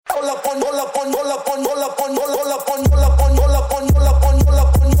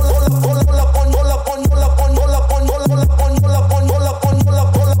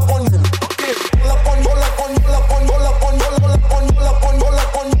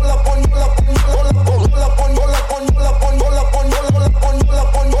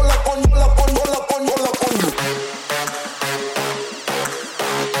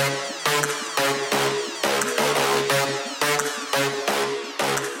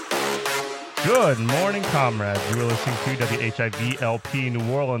Good morning, comrades. You are listening to WHIV LP New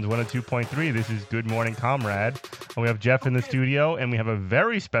Orleans 102.3. This is Good Morning, Comrade. And we have Jeff in the studio, and we have a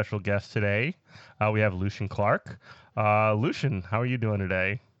very special guest today. We have Lucian Clark. Lucian, how are you doing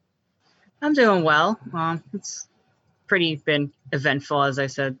today? I'm doing well. It's pretty been eventful, as I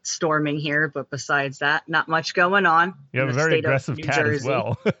said, storming here, but besides that, not much going on. You have a very aggressive cat as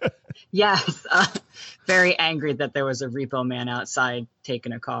well. Yes, very angry that there was a repo man outside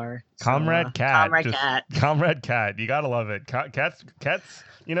taking a car. Comrade Cat. Comrade Cat. Comrade Cat. You gotta love it. Cats,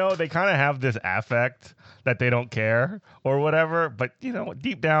 you know, they kind of have this affect that they don't care or whatever, but, you know,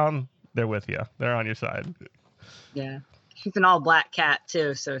 deep down, they're with you. They're on your side. Yeah. She's an all-black cat,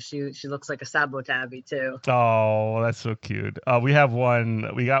 too, so she looks like a Sabotabby, too. Oh, that's so cute. We got one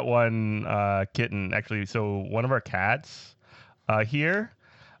kitten, actually. So one of our cats here,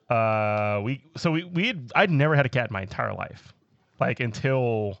 I'd never had a cat in my entire life, like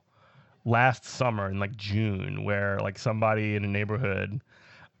until last summer in like June, where like somebody in a neighborhood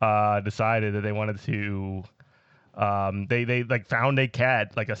decided that they wanted to, they like found a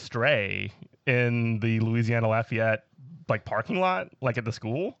cat, like a stray, in the Louisiana Lafayette like parking lot, like at the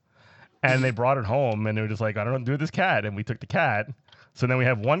school, and they brought it home, and they were just like, I don't know what to do with this cat, and we took the cat. So then we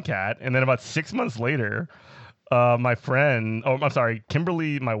have one cat, and then about 6 months later,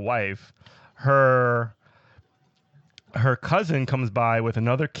 Kimberly, my wife, her cousin comes by with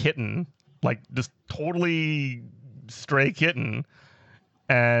another kitten, like just totally stray kitten,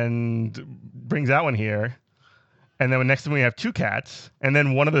 and brings that one here. And then the next time we have two cats, and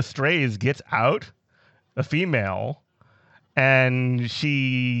then one of the strays gets out, a female, and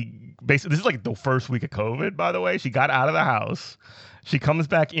she basically, this is like the first week of COVID, by the way. She got out of the house. She comes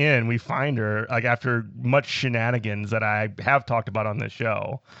back in. We find her like after much shenanigans that I have talked about on this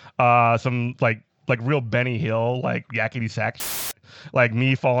show. Some like real Benny Hill, like yakety sack, like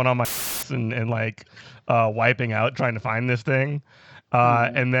me falling on my and like wiping out trying to find this thing.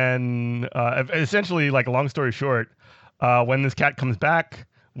 And then essentially, like a long story short, when this cat comes back,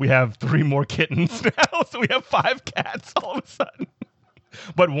 we have 3 more kittens now, so we have 5 cats all of a sudden.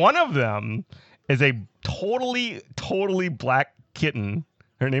 But one of them is a totally black kitten.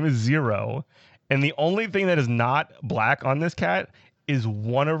 Her name is Zero, and the only thing that is not black on this cat is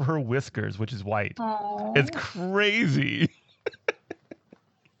one of her whiskers, which is white. Aww. It's crazy.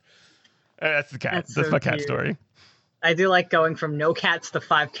 That's the cat. That's so my cat cute. story. I do like going from no cats to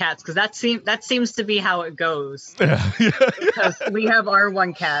 5 cats, because that seems to be how it goes. Yeah. Because we have our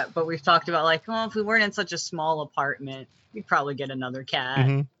one cat, but we've talked about like, well, if we weren't in such a small apartment, we'd probably get another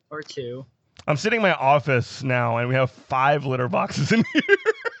cat or 2. I'm sitting in my office now, and we have 5 litter boxes in here.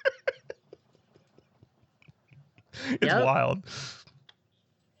 It's wild.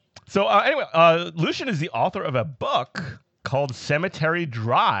 So anyway, Lucian is the author of a book called Cemetery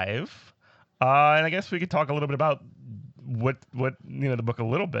Drive, and I guess we could talk a little bit about what the book a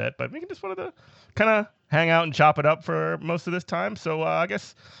little bit, but we can just wanted to kind of hang out and chop it up for most of this time. So I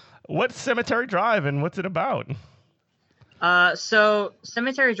guess, what's Cemetery Drive and what's it about? So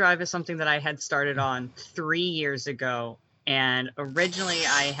Cemetery Drive is something that I had started on 3 years ago, and originally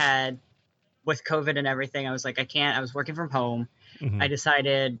I had, with COVID and everything, I was like, I was working from home. I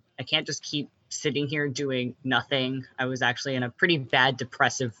decided I can't just keep sitting here doing nothing. I was actually in a pretty bad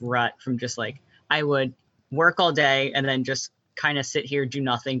depressive rut from just like, I would work all day and then just kind of sit here, do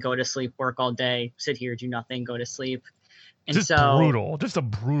nothing, go to sleep, work all day, sit here, do nothing, go to sleep. And just a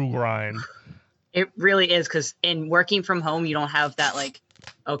brutal grind. It really is, because in working from home, you don't have that like,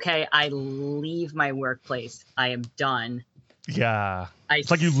 okay, I leave my workplace, I am done. Yeah.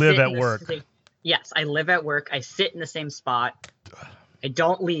 It's like you live at work. Yes, I live at work. I sit in the same spot. I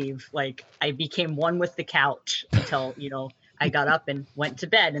don't leave. Like, I became one with the couch until, I got up and went to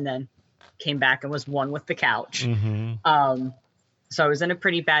bed and then came back and was one with the couch. So I was in a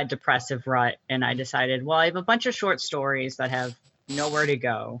pretty bad depressive rut, and I decided, well, I have a bunch of short stories that have nowhere to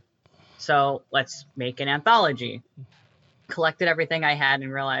go. So let's make an anthology. Collected everything I had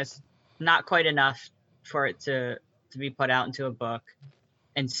and realized not quite enough for it to be put out into a book.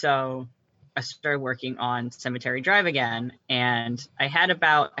 And so I started working on Cemetery Drive again, and I had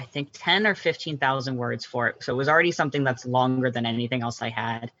about, I think, 10 or 15,000 words for it. So it was already something that's longer than anything else I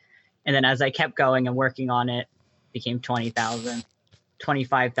had. And then as I kept going and working on it, it became 20,000,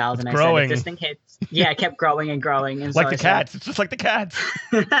 25,000. I said, if this thing hits, it kept growing and growing. And like the cats. It's just like the cats.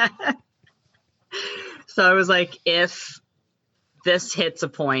 So I was like, if this hits a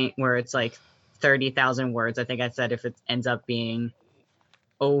point where it's like 30,000 words, I think I said if it ends up being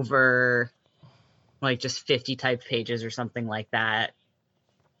over like just 50 typed pages or something like that,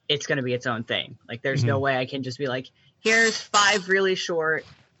 it's going to be its own thing. Like there's no way I can just be like, here's 5 really short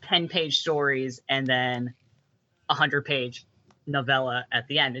 10-page stories and then 100-page novella at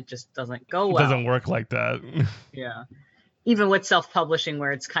the end. It just doesn't go well. It doesn't work like that. Yeah. Even with self-publishing,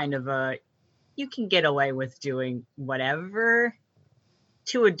 where it's kind of you can get away with doing whatever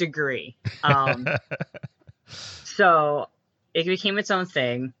to a degree. So it became its own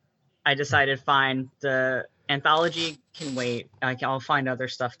thing. I decided, fine, the anthology can wait. I'll find other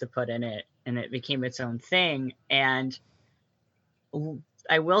stuff to put in it. And it became its own thing. And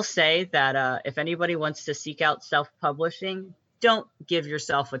I will say that if anybody wants to seek out self-publishing, don't give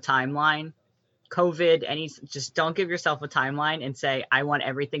yourself a timeline. Just don't give yourself a timeline and say, I want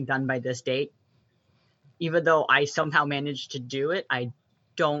everything done by this date. Even though I somehow managed to do it, I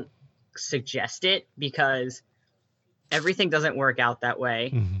don't suggest it, because everything doesn't work out that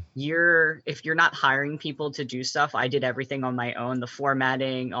way. If you're not hiring people to do stuff, I did everything on my own, the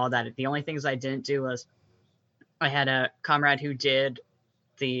formatting, all that. The only things I didn't do was I had a comrade who did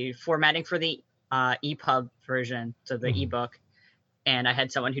the formatting for the EPUB version, so the ebook, and I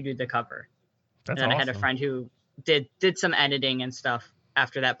had someone who did the cover. That's and then awesome. I had a friend who did some editing and stuff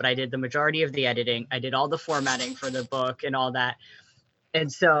after that, but I did the majority of the editing. I did all the formatting for the book and all that.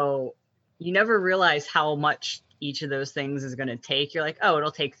 And so you never realize how much each of those things is going to take. You're like, oh,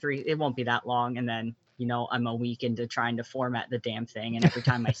 it'll take 3, it won't be that long. And then, I'm a week into trying to format the damn thing. And every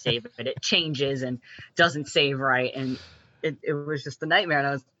time I save it changes and doesn't save right. And it was just a nightmare.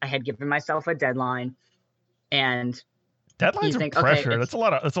 And I had given myself a deadline, and deadlines are pressure. That's a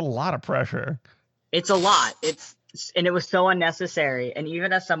lot of pressure. It's a lot. And it was so unnecessary. And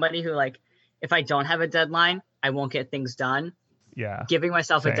even as somebody who, like, if I don't have a deadline, I won't get things done. Yeah. Giving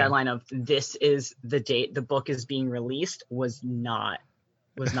myself a deadline of this is the date the book is being released was not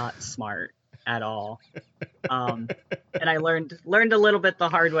smart at all. And I learned a little bit the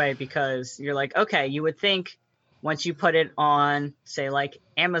hard way, because you're like, okay, you would think once you put it on, say, like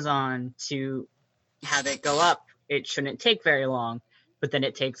Amazon, to have it go up, it shouldn't take very long. But then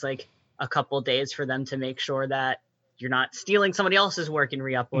it takes like a couple days for them to make sure that you're not stealing somebody else's work and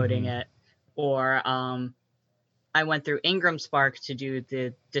re-uploading it. Or I went through Ingram Spark to do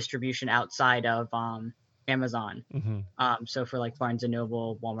the distribution outside of Amazon. So for like Barnes &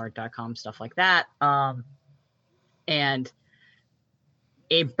 Noble, Walmart.com, stuff like that. And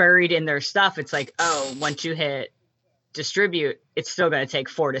it buried in their stuff, it's like, oh, once you hit distribute, it's still going to take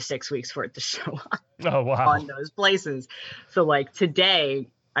 4 to 6 weeks for it to show up on those places. So like today,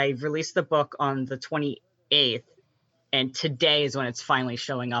 I released the book on the 28th, and today is when it's finally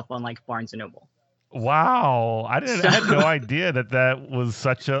showing up on like Barnes & Noble. Wow. I had no idea that was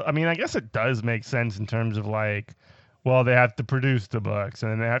such a, I mean, I guess it does make sense in terms of like, well, they have to produce the books,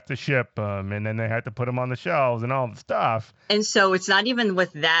 and then they have to ship them, and then they have to put them on the shelves and all the stuff. And so it's not even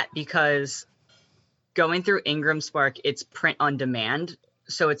with that, because going through Ingram Spark, it's print on demand.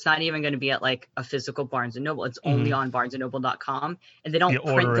 So it's not even going to be at like a physical Barnes & Noble. It's only on barnesandnoble.com, and they don't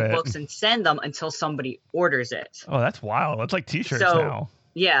print the books and send them until somebody orders it. Oh, that's wild. That's like t-shirts now.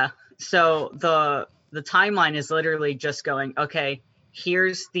 Yeah. So the timeline is literally just going, okay,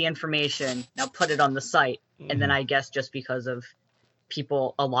 here's the information, now put it on the site. And then I guess just because of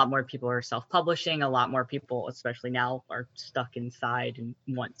people, a lot more people are self-publishing, a lot more people, especially now, are stuck inside and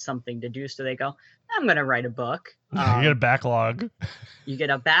want something to do. So they go, I'm going to write a book. You get a backlog. You get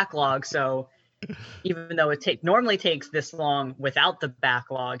a backlog. So even though it normally takes this long without the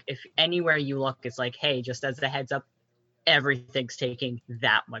backlog, if anywhere you look, it's like, hey, just as a heads up, everything's taking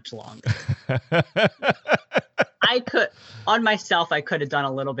that much longer. I could have done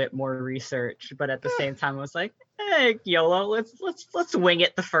a little bit more research, but at the same time, I was like, hey, YOLO, let's wing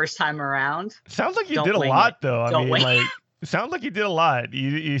it the first time around. Sounds like you did a lot, though. I mean, like, it sounds like you did a lot.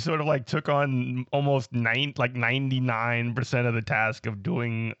 You sort of like took on almost 99% of the task of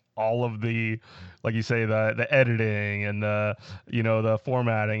doing all of the, like you say, the editing and the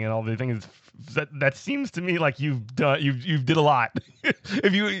formatting and all the things. That seems to me like you've did a lot.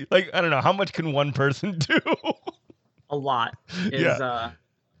 If you like, I don't know, how much can one person do? A lot is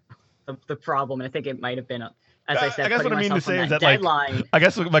the problem. And I think it might have been as I said, I guess what putting I mean to myself on say is that that, like, deadline. I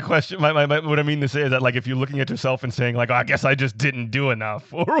guess what my question, what I mean to say is that, like, if you're looking at yourself and saying, like, oh, I guess I just didn't do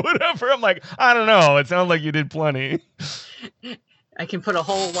enough or whatever, I'm like, I don't know. It sounds like you did plenty. I can put a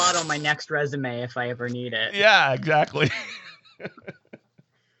whole lot on my next resume if I ever need it. Yeah, exactly.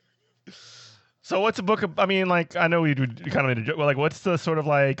 So what's a book? I mean, like, I know we kind of made a joke. Well, like, what's the sort of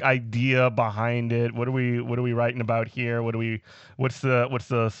like idea behind it? What are we writing about here? What's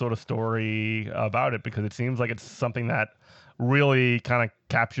the sort of story about it? Because it seems like it's something that really kind of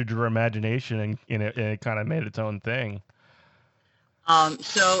captured your imagination and it kind of made its own thing.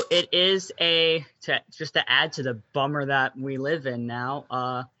 So it is just to add to the bummer that we live in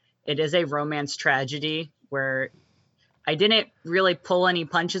now. It is a romance tragedy where I didn't really pull any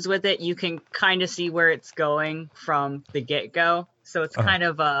punches with it. You can kind of see where it's going from the get-go. So it's kind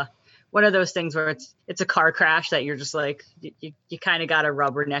of one of those things where it's a car crash that you're just like, you kind of got to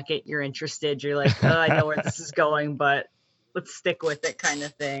rubberneck it. You're interested. You're like, oh, I know where this is going, but let's stick with it kind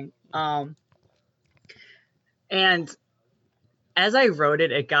of thing. And as I wrote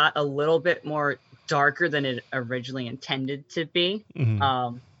it, it got a little bit more darker than it originally intended to be.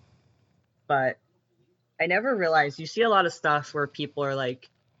 Mm-hmm. But I never realized, you see a lot of stuff where people are like,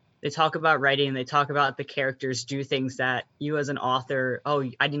 they talk about writing, they talk about the characters do things that you as an author, oh,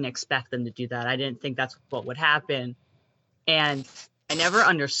 I didn't expect them to do that. I didn't think that's what would happen. And I never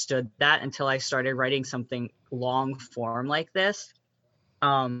understood that until I started writing something long form like this,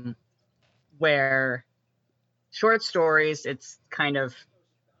 where short stories, it's kind of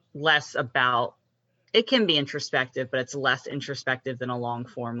less about, it can be introspective, but it's less introspective than a long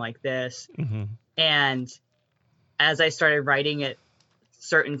form like this. Mm-hmm. And as I started writing it,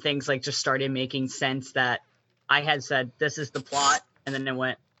 certain things like just started making sense, that I had said, this is the plot. And then it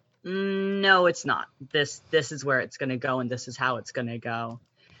went, no, it's not. This is where it's going to go. And this is how it's going to go.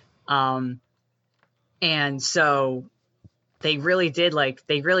 And so they really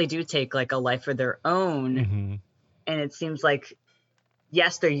do take like a life of their own. Mm-hmm. And it seems like,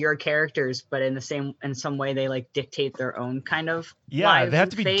 yes, they're your characters, but in some way they like dictate their own kind of lives. They have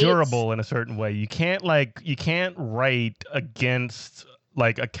to be fates. durable in a certain way. You can't write against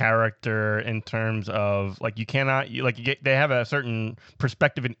like a character in terms of like they have a certain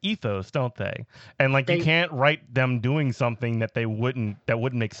perspective and ethos, don't they? And like you can't write them doing something that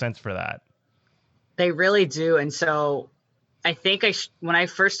wouldn't make sense for that. They really do. And so I think when I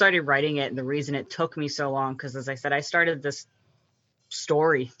first started writing it, and the reason it took me so long, because as I said, I started this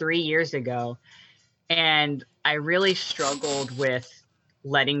story 3 years ago, and I really struggled with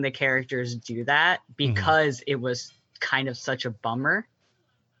letting the characters do that because it was kind of such a bummer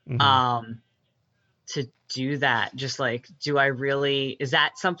to do that. Just like, is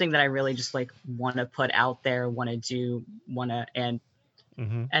that something that I really just like want to put out there, and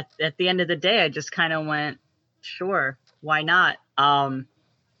at the end of the day, I just kind of went, sure, why not?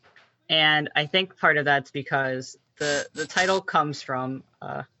 And I think part of that's because the title comes from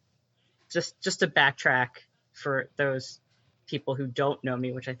just to backtrack for those people who don't know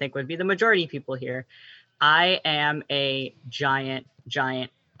me, which I think would be the majority of people here. I am a giant,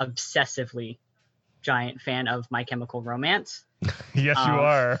 obsessively giant fan of My Chemical Romance. Yes, you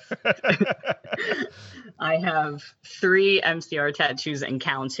are. I have 3 MCR tattoos and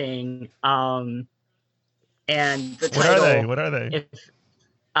counting. And the title. What are they?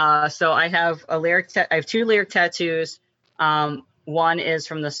 So I have I have 2 lyric tattoos. One is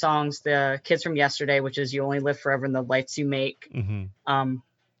from the songs The Kids from Yesterday, which is You Only Live Forever in the Lights You Make.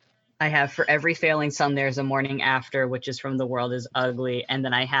 I have For Every Failing Sun There's a Morning After, which is from The World Is Ugly. And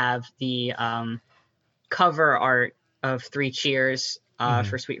then I have the cover art of 3 Cheers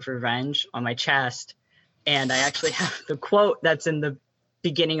for Sweet Revenge on my chest. And I actually have the quote that's in the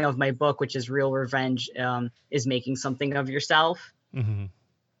beginning of my book, which is real revenge is making something of yourself.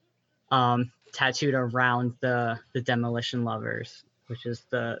 Tattooed around the Demolition Lovers, which is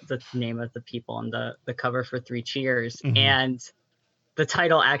the name of the people on the cover for 3 Cheers. And the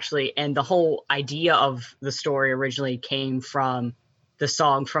title actually, and the whole idea of the story originally came from the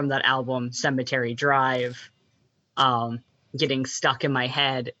song from that album, Cemetery Drive, getting stuck in my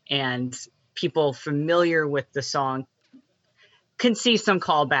head, and people familiar with the song can see some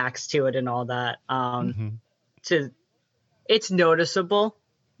callbacks to it and all that. It's noticeable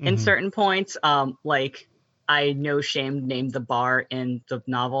in certain points. Like I No Shame named the bar in the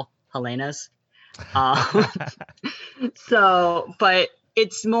novel Helena's. So, but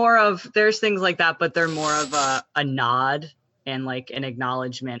it's more of, there's things like that, but they're more of a nod and like an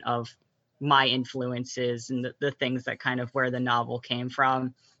acknowledgement of my influences and the things that kind of where the novel came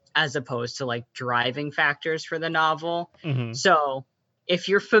from, as opposed to like driving factors for the novel. So if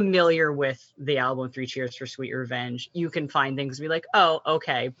you're familiar with the album Three Cheers for Sweet Revenge, you can find things and be like, oh,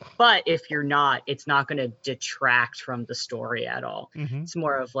 okay. But if you're not, it's not going to detract from the story at all. Mm-hmm. It's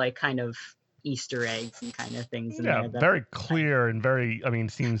more of like kind of Easter eggs and kind of things in there. Very clear and very, I mean,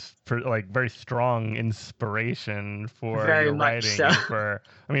 seems for like very strong inspiration for Very your much writing so. and for,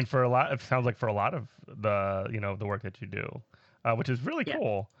 I mean, for a lot, it sounds like for a lot of the, you know, the work that you do, which is really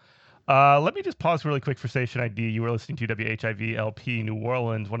cool. Let me just pause really quick for station ID. You were listening to WHIV LP New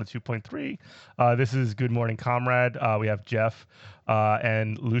Orleans 102.3. This is Good Morning Comrade. We have Jeff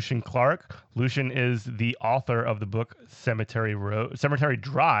and Lucian Clark. Lucian is the author of the book Cemetery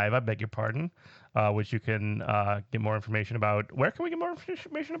Drive, I beg your pardon, which you can get more information about. Where can we get more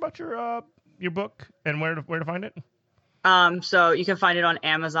information about your book and where to find it? So you can find it on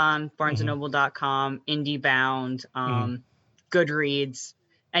Amazon, BarnesandNoble.com, IndieBound, Goodreads.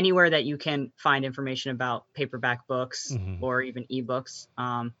 Anywhere that you can find information about paperback books or even ebooks.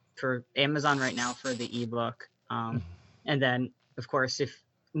 For Amazon right now for the ebook. And then, of course, if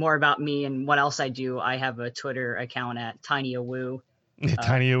more about me and what else I do, I have a Twitter account at TinyAwoo.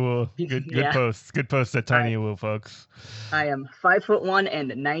 TinyAwoo. Good posts. Good posts at TinyAwoo, folks. I am 5'1"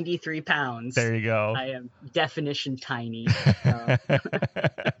 and 93 pounds. There you go. I am definition tiny.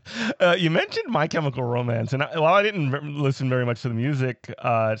 You mentioned My Chemical Romance, and while I didn't listen very much to the music,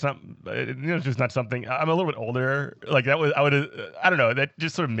 it's not, it's just not something. I'm a little bit older. Like that was, I don't know, that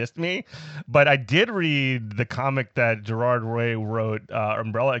just sort of missed me. But I did read the comic that Gerard Way wrote,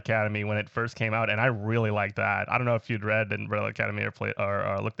 Umbrella Academy, when it first came out, and I really liked that. I don't know if you'd read Umbrella Academy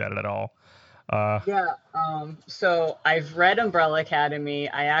or looked at it at all. So I've read Umbrella Academy.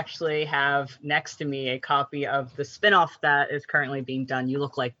 I actually have next to me a copy of the spinoff that is currently being done, You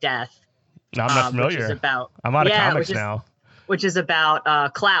Look Like Death. No, I'm not familiar. Which is about, I'm out of comics now. Which is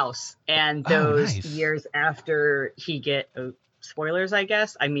about Klaus and those years after he spoilers, I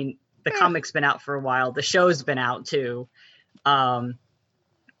guess. I mean, the comic's been out for a while. The show's been out too.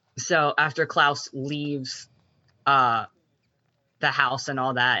 So after Klaus leaves the house and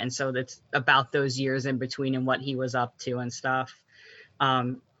all that, and so it's about those years in between and what he was up to and stuff.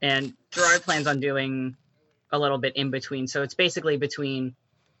 And Gerard plans on doing a little bit in between, so it's basically between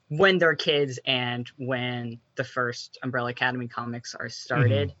when they're kids and when the first Umbrella Academy comics are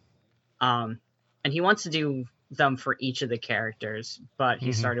started. And he wants to do them for each of the characters, but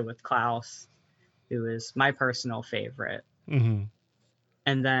he started with Klaus, who is my personal favorite. And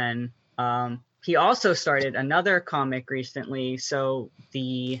then he also started another comic recently. So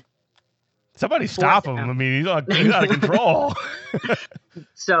somebody stop him. I mean, he's out of control.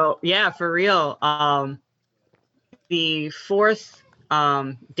 So yeah, for real. The fourth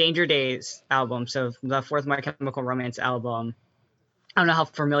Danger Days album. So the fourth My Chemical Romance album. I don't know how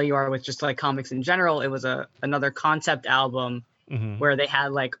familiar you are with just like comics in general. It was another concept album where they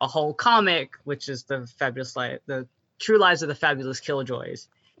had like a whole comic, which is the True Lives of the Fabulous Killjoys.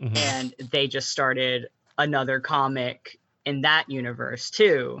 And they just started another comic in that universe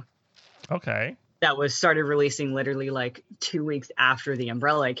too. Okay. That was started releasing literally like 2 weeks after the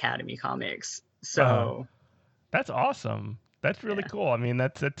Umbrella Academy comics. So that's awesome. That's really cool. I mean,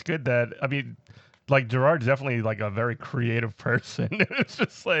 that's good that, I mean, like Gerard's definitely like a very creative person. It's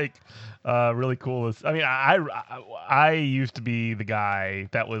just like really cool. I mean, I used to be the guy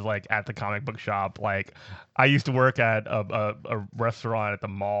that was like at the comic book shop. Like I used to work at a restaurant at the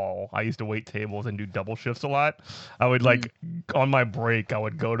mall. I used to wait tables and do double shifts a lot. I would like on my break, I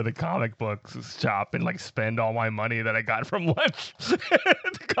would go to the comic books shop and like spend all my money that I got from lunch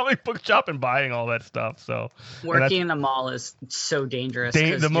at the comic book shop and buying all that stuff. So working in a mall is so dangerous.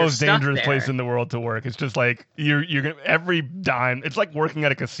 The most dangerous place in the world to work. It's just like you're gonna, every dime. It's like working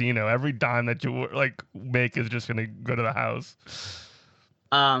at a casino. Every dime that you like make is just gonna go to the house.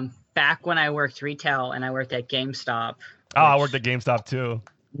 Back when I worked retail and I worked at GameStop. Oh, I worked at GameStop too.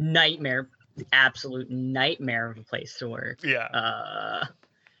 Nightmare, absolute nightmare of a place to work. Yeah.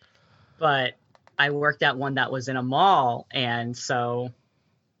 But I worked at one that was in a mall, and so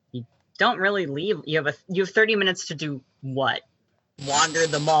you don't really leave. You have 30 minutes to do what? Wander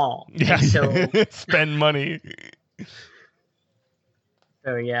the mall. Yeah. So spend money.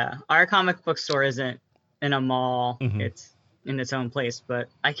 So yeah, our comic book store isn't in a mall. It's in its own place, but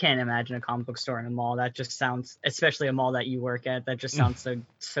I can't imagine a comic book store in a mall. That just sounds, especially a mall that you work at, that just sounds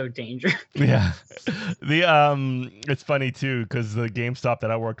so dangerous. Yeah. It's funny too, because the GameStop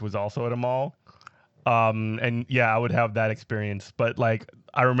that I worked was also at a mall. And yeah, I would have that experience. But like,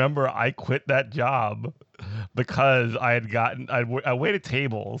 I remember I quit that job because I waited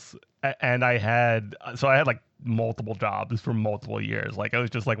tables, and I had like multiple jobs for multiple years. Like I was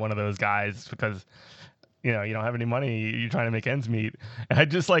just like one of those guys, because you know, you don't have any money, you're trying to make ends meet. And I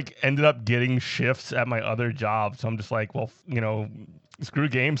just like ended up getting shifts at my other job. So I'm just like, well, you know, screw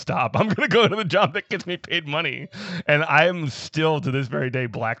GameStop. I'm going to go to the job that gets me paid money. And I am still to this very day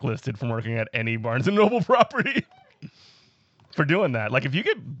blacklisted from working at any Barnes and Noble property for doing that. Like if you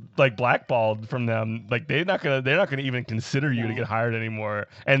get like blackballed from them, like they're not going to even consider you to get hired anymore.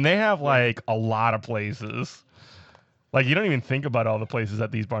 And they have like a lot of places. Like you don't even think about all the places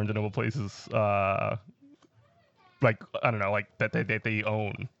that these Barnes and Noble places like I don't know, like that they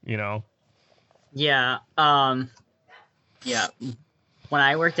own, you know? Yeah. Yeah. When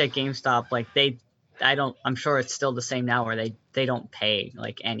I worked at GameStop, like I'm sure it's still the same now, where they don't pay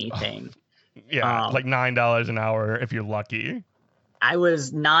like anything. Yeah, like $9 an hour if you're lucky. I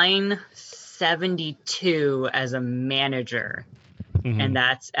was $9.72 as a manager, and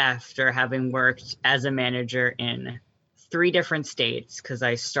that's after having worked as a manager in 3 different states, because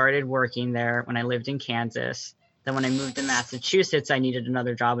I started working there when I lived in Kansas. Then when I moved to Massachusetts, I needed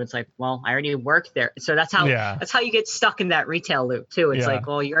another job. It's like, well, I already worked there. So that's how you get stuck in that retail loop too. It's like,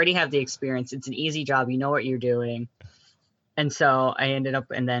 well, you already have the experience. It's an easy job. You know what you're doing. And so I ended up,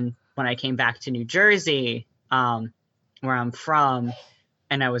 and then when I came back to New Jersey, where I'm from,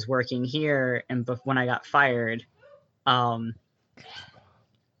 and I was working here, and when I got fired, I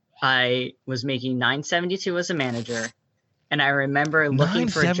was making $9.72 as a manager. And I remember looking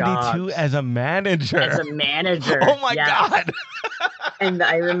for jobs. $9.72 as a manager. As a manager. Oh my God. And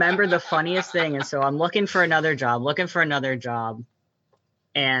I remember the funniest thing. And so I'm looking for another job.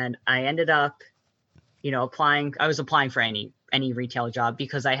 And I ended up, you know, applying. I was applying for any retail job,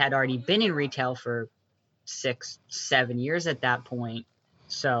 because I had already been in retail for 6-7 years at that point.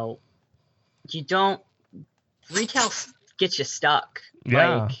 So retail gets you stuck.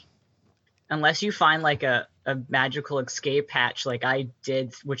 Yeah. Like, unless you find like a magical escape hatch like I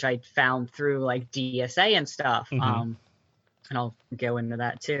did, which I found through like DSA and stuff. And I'll go into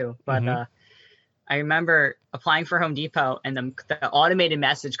that too. But I remember applying for Home Depot, and the automated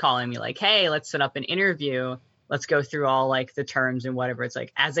message calling me like, hey, let's set up an interview. Let's go through all like the terms and whatever. It's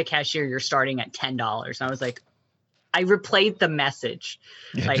like, as a cashier, you're starting at $10. And I was like, I replayed the message.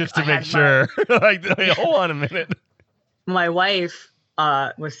 Yeah, like, just to make sure. Like, hold on a minute. My wife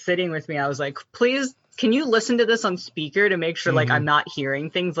was sitting with me. I was like, please, can you listen to this on speaker to make sure like I'm not hearing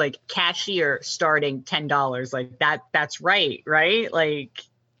things like cashier starting $10? Like that's right? Like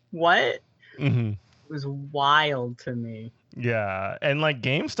what? It was wild to me. Yeah. And like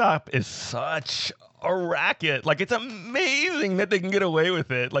GameStop is such a racket. Like it's amazing that they can get away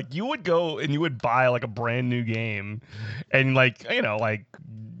with it. Like you would go and you would buy like a brand new game, and like, you know, like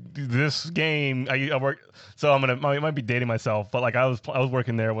this game I work, so I might be dating myself, but like I was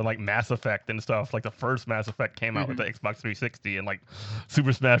working there when like Mass Effect and stuff, like the first Mass Effect came out with the Xbox 360, and like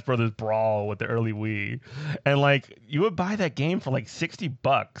Super Smash Brothers Brawl with the early Wii, and like you would buy that game for like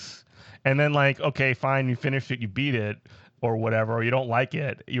 $60, and then like, okay, fine, you finish it, you beat it or whatever, or you don't like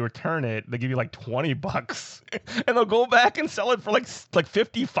it, you return it, they give you like $20 and they'll go back and sell it for like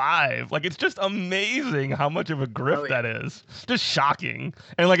 55. Like it's just amazing how much of a grift that is. Just shocking.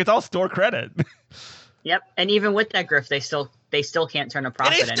 And like it's all store credit. Yep. And even with that grift, they still can't turn a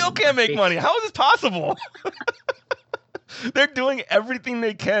profit. And they still can't make money. How is this possible? They're doing everything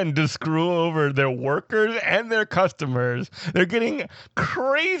they can to screw over their workers and their customers. They're getting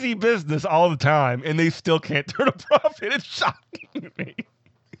crazy business all the time, and they still can't turn a profit. It's shocking to me.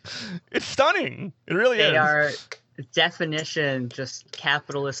 It's stunning. It really is. They are definition just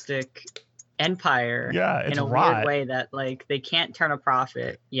capitalistic empire. Yeah, it's in a weird way that like they can't turn a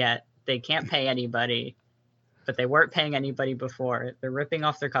profit yet. They can't pay anybody. But they weren't paying anybody before. They're ripping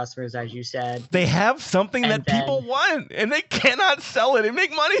off their customers, as you said. They have something that people want, and they cannot sell it and make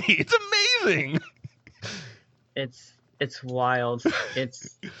money. It's amazing. It's wild.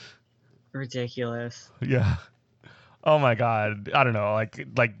 It's ridiculous. Yeah. Oh my God. I don't know. Like,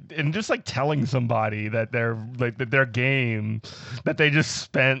 and just like telling somebody that their game that they just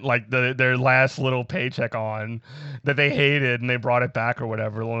spent like their last little paycheck on, that they hated and they brought it back or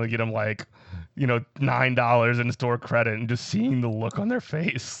whatever, only get them like, you know, $9 in store credit, and just seeing the look on their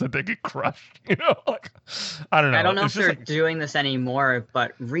face that they get crushed, you know, like, I don't know. I don't know if they're doing this anymore,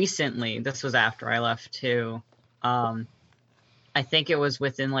 but recently, this was after I left too. I think it was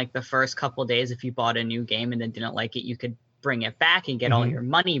within like the first couple days, if you bought a new game and then didn't like it, you could bring it back and get all your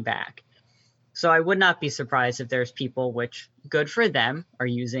money back. So I would not be surprised if there's people, which good for them, are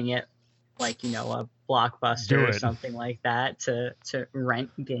using it like, you know, a Blockbuster or something like that to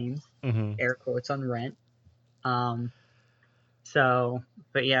rent games, air quotes on rent. So,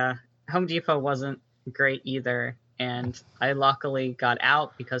 but yeah, Home Depot wasn't great either. And I luckily got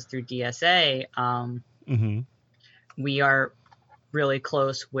out because through DSA, Mm-hmm. We are really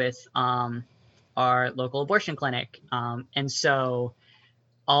close with our local abortion clinic. And so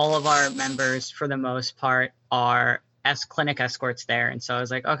all of our members, for the most part, are clinic escorts there. And so I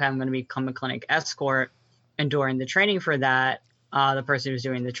was like, okay, I'm going to become a clinic escort. And during the training for that, the person who's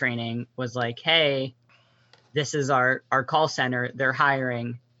doing the training was like, hey, this is our call center. They're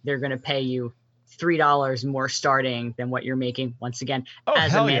hiring. They're going to pay you $3 more starting than what you're making, once again,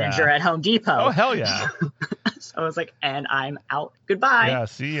 as a manager at Home Depot. Oh, hell yeah. So I was like, and I'm out. Goodbye. Yeah,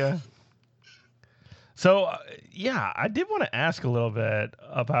 see ya. So, yeah, I did want to ask a little bit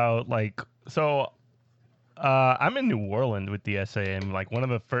about, like, so I'm in New Orleans with the SA, and, like, one of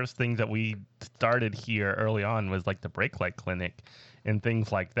the first things that we started here early on was, like, the brake light clinic and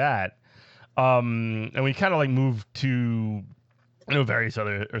things like that. And we kind of, like, moved to, you know, various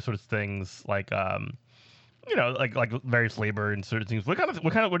other sort of things, like, you know, like various labor and sort of things. What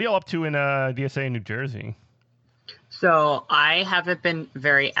are y'all up to in DSA in New Jersey? So I haven't been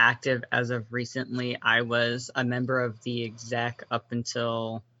very active as of recently. I was a member of the exec up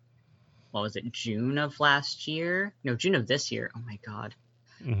until, what was it, June of last year? No, June of this year. Oh my God.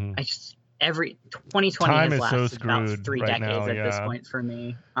 Mm-hmm. 2020 Time has is so lasted about screwed 3 right decades now, at yeah. this point for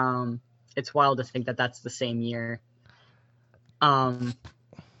me. It's wild to think that that's the same year.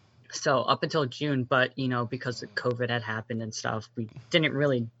 So up until June, but, you know, because COVID had happened and stuff, we didn't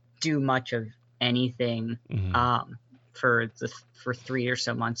really do much of anything for 3 or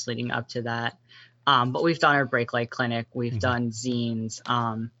so months leading up to that. But we've done our brake light clinic. We've done zines.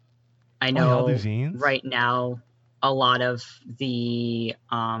 I know zines? Right now a lot of the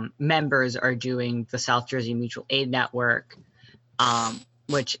members are doing the South Jersey Mutual Aid Network,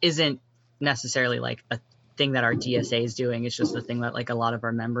 which isn't necessarily like a thing that our DSA is doing. It's just a thing that like a lot of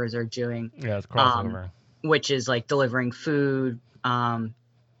our members are doing. Yeah, it's crossover. Which is like delivering food,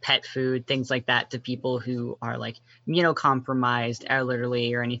 pet food, things like that to people who are like immunocompromised,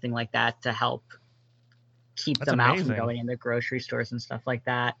 elderly, or anything like that, to help keep them out from going into grocery stores and stuff like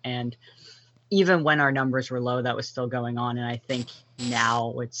that. And even when our numbers were low, that was still going on. And I think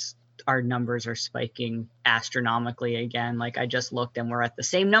now our numbers are spiking astronomically again. Like I just looked and we're at the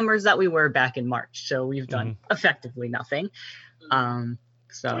same numbers that we were back in March. So we've done effectively nothing.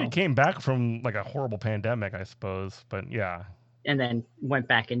 So we came back from like a horrible pandemic, I suppose, but yeah. And then went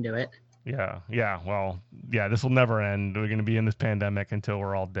back into it. Yeah. Well, yeah, this will never end. We're going to be in this pandemic until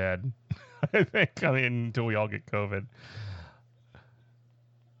we're all dead. I think, until we all get COVID.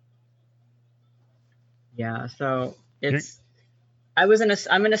 Yeah. So I'm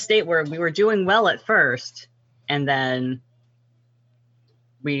in a state where we were doing well at first, and then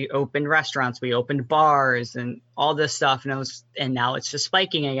we opened restaurants, we opened bars and all this stuff. And now it's just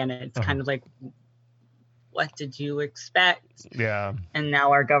spiking again. It's kind of like, what did you expect? Yeah. And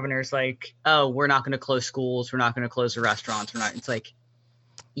now our governor's like, oh, we're not going to close schools. We're not going to close the restaurants. It's like,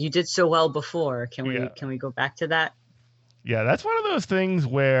 you did so well before. Can we go back to that? Yeah. That's one of those things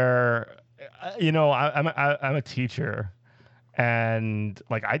where, I'm a teacher, and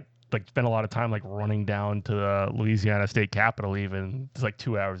like, I like spend a lot of time like running down to the Louisiana state capitol. Even it's like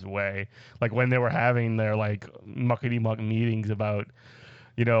 2 hours away. Like when they were having their like muckety muck meetings about,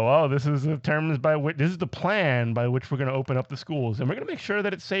 this is the terms by which, this is the plan by which we're going to open up the schools, and we're going to make sure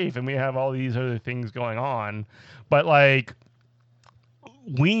that it's safe, and we have all these other things going on. But like,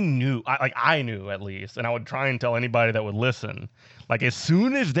 we knew, I knew at least, and I would try and tell anybody that would listen, like as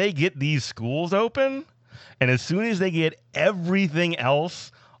soon as they get these schools open, and as soon as they get everything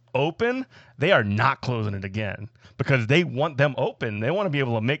else open, they are not closing it again, because they want them open. They want to be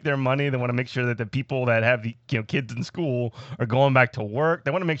able to make their money. They want to make sure that the people that have the kids in school are going back to work. They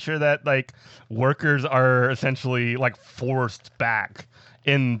want to make sure that like workers are essentially like forced back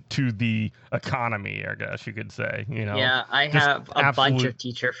into the economy, I guess you could say. Yeah, I have a bunch of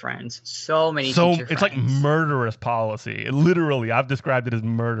teacher friends. So many teacher friends. It's like murderous policy. Literally, I've described it as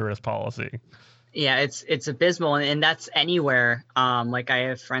murderous policy. Yeah, it's abysmal, and that's anywhere. Like I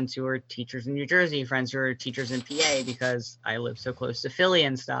have friends who are teachers in New Jersey, friends who are teachers in PA, because I live so close to Philly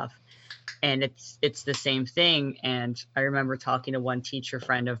and stuff. And it's the same thing. And I remember talking to one teacher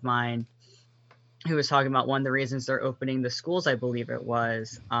friend of mine who was talking about one of the reasons they're opening the schools, I believe it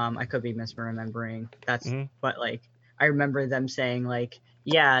was. I could be misremembering. But like I remember them saying like,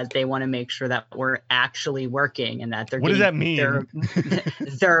 yeah, they want to make sure that we're actually working, and that they're what getting does that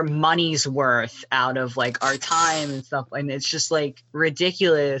mean? their money's worth out of like our time and stuff. And it's just like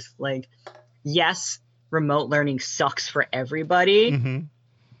ridiculous. Like, yes, remote learning sucks for everybody,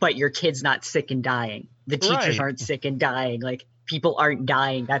 but your kid's not sick and dying. The teachers aren't sick and dying. Like, people aren't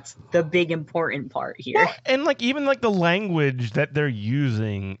dying. That's the big important part here. Well, and like even like the language that they're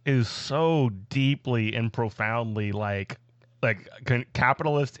using is so deeply and profoundly like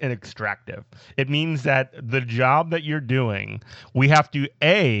capitalist and extractive. It means that the job that you're doing, we have to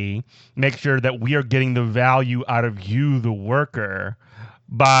make sure that we are getting the value out of you, the worker,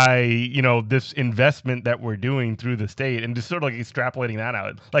 by this investment that we're doing through the state, and just sort of like extrapolating that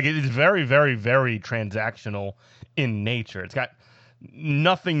out. Like it is very, very, very transactional in nature. It's got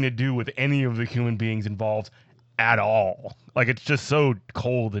nothing to do with any of the human beings involved at all. Like it's just so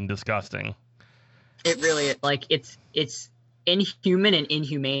cold and disgusting. It really like it's inhuman and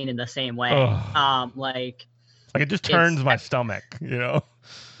inhumane in the same way. Like it just turns my stomach,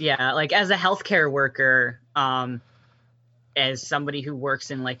 Yeah, like as a healthcare worker, as somebody who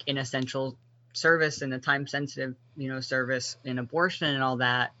works in like an essential service and a time sensitive, service in abortion and all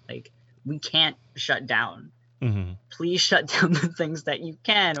that, like we can't shut down. Mm-hmm. Please shut down the things that you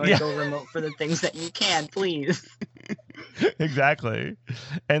can, or go remote for the things that you can, please. Exactly.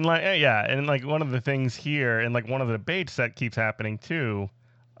 And like one of the things here, and like one of the debates that keeps happening too,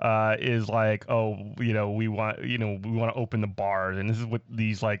 is like, we want to open the bars, and this is what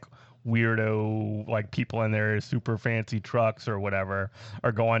these like weirdo like people in their super fancy trucks or whatever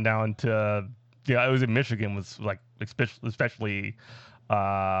are going down to. Yeah, it was in Michigan, was like especially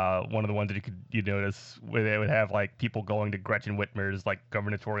one of the ones that you notice where they would have like people going to Gretchen Whitmer's like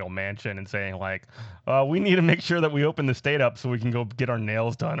gubernatorial mansion and saying like, we need to make sure that we open the state up so we can go get our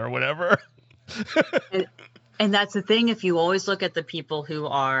nails done or whatever. And that's the thing. If you always look at the people who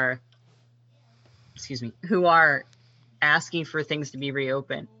are asking for things to be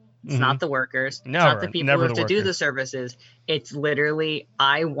reopened, it's not the workers, it's not the people who have to do the services. It's literally,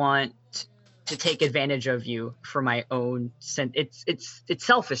 I want to take advantage of you for my own sense. It's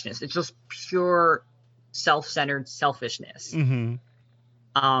selfishness. It's just pure self-centered selfishness.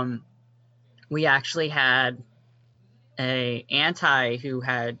 Mm-hmm. We actually had a anti who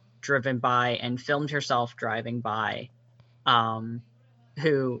had driven by and filmed herself driving by,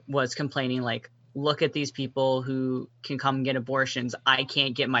 who was complaining like, look at these people who can come and get abortions. I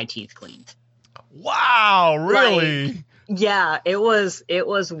can't get my teeth cleaned. Wow, really? Like, yeah, it was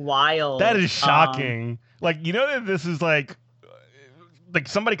wild. That is shocking. That this is like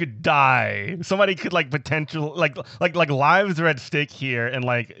somebody could die. Somebody could like potential like lives are at stake here, and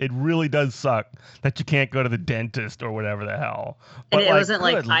like it really does suck that you can't go to the dentist or whatever the hell. But and it wasn't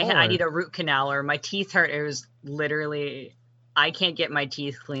like I need a root canal or my teeth hurt. It was literally I can't get my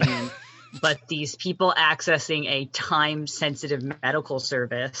teeth cleaned. But these people accessing a time-sensitive medical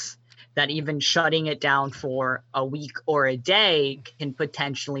service that even shutting it down for a week or a day can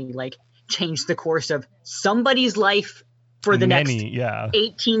potentially like change the course of somebody's life for the next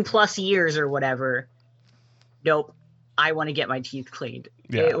 18 plus years or whatever. Nope. I want to get my teeth cleaned.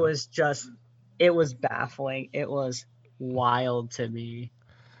 Yeah. It was baffling. It was wild to me.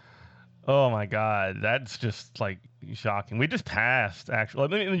 Oh my God. That's just like shocking. We just passed actually.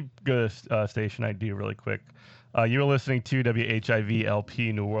 Let me go to station ID really quick. You're listening to WHIV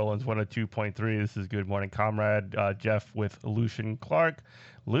LP New Orleans 102.3. This is Good Morning Comrade. Jeff with Lucian Clark.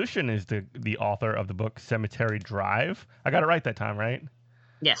 Lucian is the author of the book Cemetery Drive. I got it right that time, right?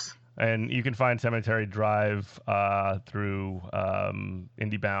 Yes. And you can find Cemetery Drive through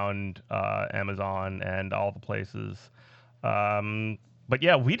IndieBound, Amazon, and all the places. But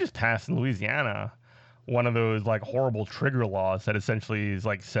yeah, we just passed in Louisiana one of those like horrible trigger laws that essentially is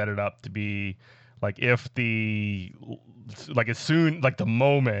like set it up to be like if the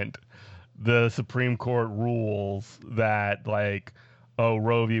moment the Supreme Court rules that like, oh,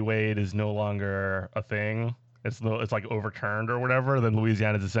 Roe v. Wade is no longer a thing, it's like overturned or whatever, then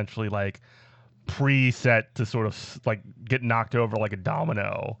Louisiana is essentially like preset to sort of like get knocked over like a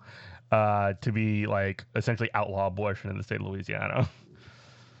domino to be like essentially outlaw abortion in the state of Louisiana.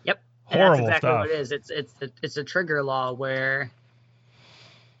 Yep. Horrible and that's exactly stuff. What it is. It's a trigger law where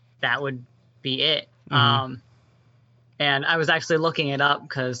that would be it. Mm-hmm. And I was actually looking it up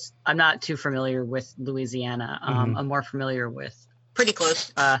because I'm not too familiar with Louisiana. I'm more familiar with pretty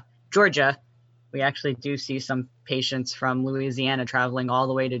close Georgia. We actually do see some patients from Louisiana traveling all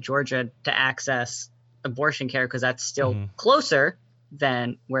the way to Georgia to access abortion care because that's still closer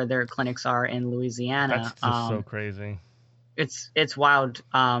than where their clinics are in Louisiana. That's just so crazy. It's wild.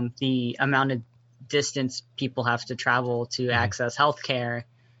 The amount of distance people have to travel to access healthcare.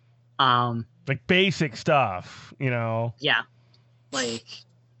 Like basic stuff, Yeah. Like,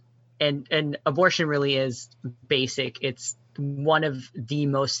 and abortion really is basic. It's one of the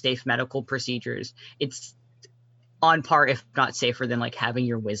most safe medical procedures. It's on par, if not safer, than like having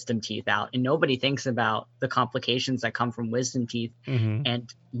your wisdom teeth out. And nobody thinks about the complications that come from wisdom teeth.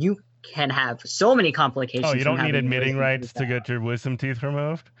 And you can have so many complications. Oh, you don't need having your admitting wisdom rights teeth to out. get your wisdom teeth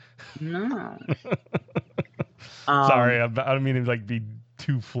removed? No. Sorry, I don't mean to like be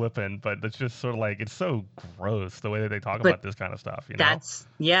too flippant, but it's just sort of like, it's so gross the way that they talk about this kind of stuff, you know?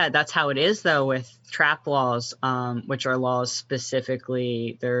 That's how it is though with trap laws, which are laws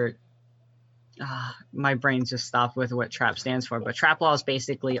specifically. They're my brain just stopped with what trap stands for, but trap laws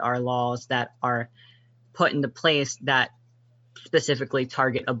basically are laws that are put into place that specifically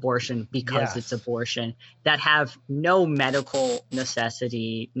target abortion because it's abortion, that have no medical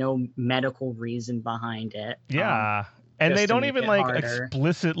necessity, no medical reason behind it. And they don't even like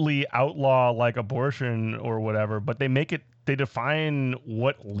explicitly outlaw like abortion or whatever, but they define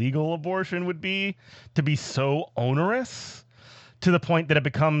what legal abortion would be to be so onerous to the point that it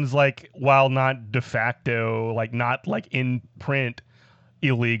becomes like, while not de facto, like not like in print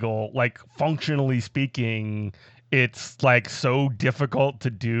illegal, like functionally speaking, it's like so difficult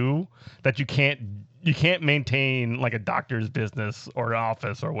to do that you can't maintain like a doctor's business or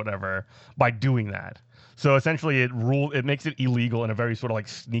office or whatever by doing that. So essentially it makes it illegal in a very sort of like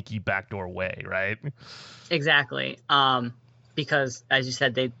sneaky backdoor way, right? Exactly. Because as you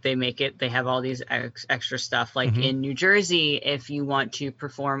said, they have all these extra stuff. Like in New Jersey, if you want to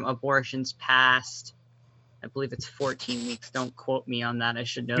perform abortions past, I believe it's 14 weeks. Don't quote me on that. I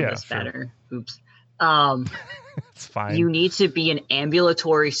should know this better. Oops. It's fine. You need to be an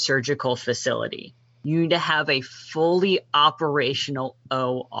ambulatory surgical facility. You need to have a fully operational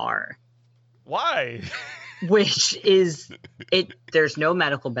OR. Why? Which is it. There's no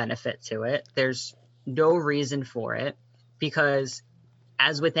medical benefit to it. There's no reason for it, because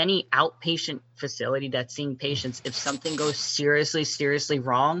as with any outpatient facility that's seeing patients, if something goes seriously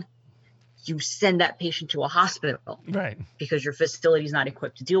wrong, you send that patient to a hospital, right? Because your facility is not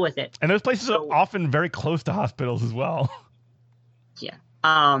equipped to deal with it. And those places are often very close to hospitals as well. Yeah.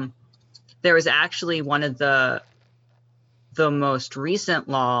 There was actually one of the most recent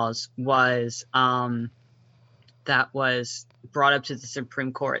laws was that was brought up to the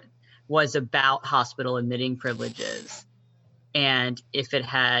Supreme Court was about hospital admitting privileges. And if it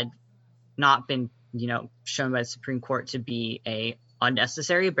had not been, shown by the Supreme Court to be a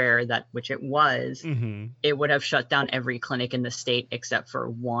unnecessary barrier, which it was, it would have shut down every clinic in the state except for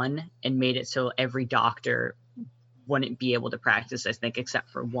one, and made it so every doctor wouldn't be able to practice, I think, except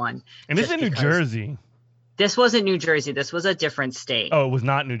for one. And this is in New Jersey. This wasn't New Jersey. This was a different state. Oh, it was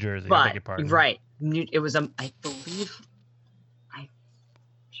not New Jersey. But, I beg your pardon. Right. It was, I believe, I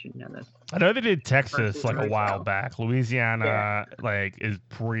should know this. I know they did Texas like a while back. Louisiana is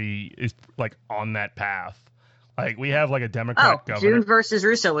on that path. Like we have like a Democrat governor. June versus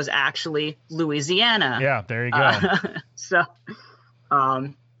Russo was actually Louisiana. Yeah, there you go. So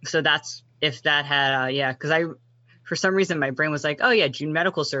that's, if that had because for some reason my brain was like, oh yeah, June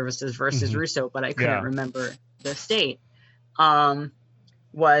Medical Services versus Russo, but I couldn't remember the state.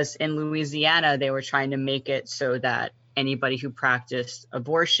 Was in Louisiana, they were trying to make it so that anybody who practiced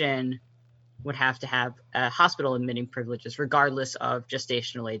abortion would have to have hospital admitting privileges, regardless of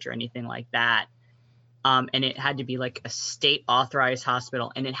gestational age or anything like that. And it had to be like a state authorized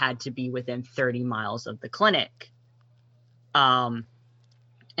hospital, and it had to be within 30 miles of the clinic. And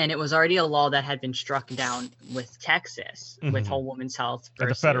it was already a law that had been struck down with Texas, with Whole Woman's Health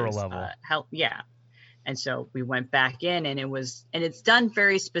versus, at the federal level. Health. Yeah. And so we went back in, and it's done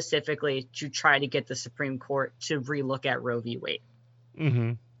very specifically to try to get the Supreme Court to relook at Roe v. Wade.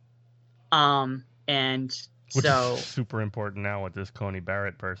 Which is super important now with this Coney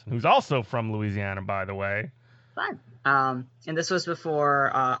Barrett person, who's also from Louisiana, by the way. Fine. And this was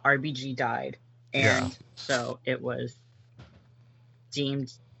before RBG died, and so it was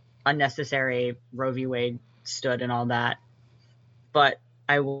deemed unnecessary. Roe v. Wade stood and all that. But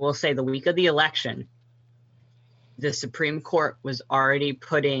I will say, the week of the election, the Supreme Court was already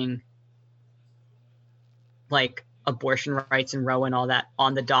putting like abortion rights and Roe and all that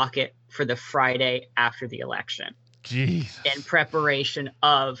on the docket for the Friday after the election. Jeez. In preparation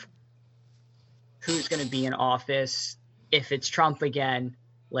of who's going to be in office. If it's Trump again,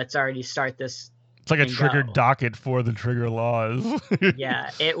 let's already start this. It's like a trigger docket for the trigger laws.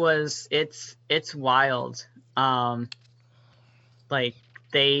 Yeah, it's wild. Like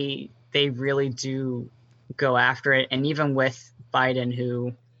they really do go after it. And even with Biden,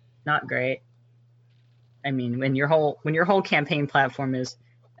 who not great. I mean, when your whole campaign platform is,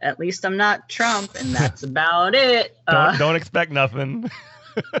 at least I'm not Trump, and that's about it. Don't expect nothing.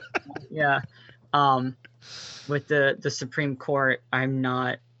 Yeah. With the Supreme Court, I'm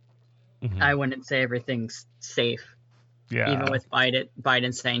not I wouldn't say everything's safe. Yeah. Even with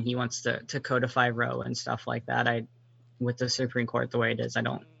Biden saying he wants to codify Roe and stuff like that, with the Supreme Court the way it is, I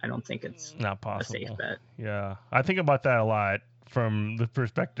don't think it's not possible. a safe bet. Yeah, I think about that a lot from the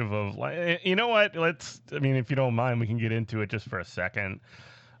perspective of like, you know what? I mean, if you don't mind, we can get into it just for a second.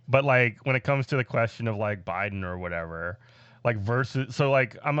 But like when it comes to the question of like Biden or whatever, like versus, so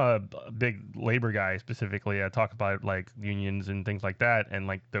like I'm a big labor guy specifically. I talk about like unions and things like that, and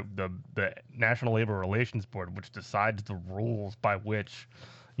like the National Labor Relations Board, which decides the rules by which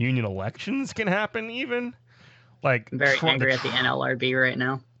union elections can happen, even. Like I'm very angry at the NLRB right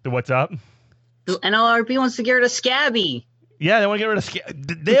now. What's up? The NLRB wants to get rid of Scabby. Yeah, they want to get rid of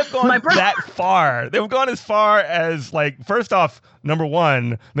Scabby. They have gone that far. They've gone as far as, like, first off, number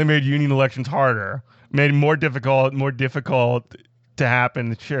one, they made union elections harder, made it more difficult to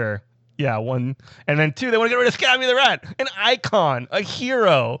happen. Sure. Yeah, one. And then two, they want to get rid of Scabby the Rat, an icon, a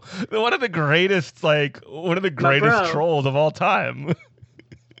hero, one of the greatest trolls of all time.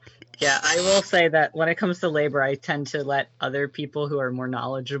 Yeah, I will say that when it comes to labor, I tend to let other people who are more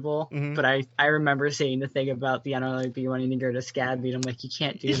knowledgeable. But I remember seeing the thing about the NLRB wanting to get rid of Scabby, and I'm like, you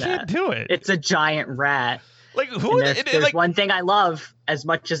can't do that. You can't do it. It's a giant rat. Like, who? There's like, one thing I love as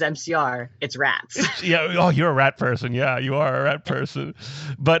much as MCR, it's rats. Yeah. Oh, you're a rat person. Yeah, you are a rat person.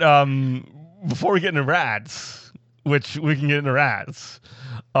 But before we get into rats, which we can get into rats,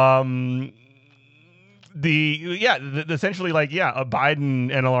 essentially like a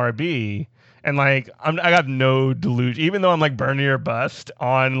Biden NLRB, and like I have no delusion, even though I'm like Bernie or bust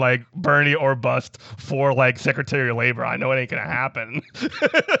on like Bernie or bust for like Secretary of Labor. I know it ain't gonna happen,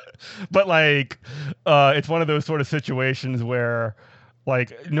 but like it's one of those sort of situations where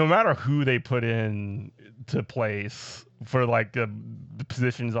like no matter who they put in to place for like the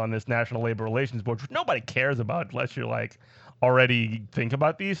positions on this National Labor Relations Board, which nobody cares about unless you're like already think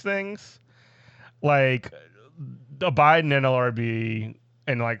about these things. Like the Biden NLRB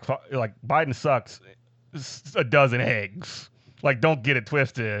and like Biden sucks a dozen eggs. Like, don't get it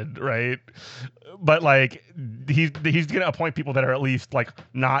twisted, right? But like he's gonna appoint people that are at least like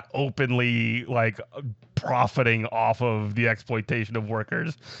not openly like profiting off of the exploitation of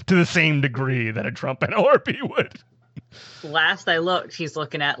workers to the same degree that a Trump NLRB would. Last I looked, he's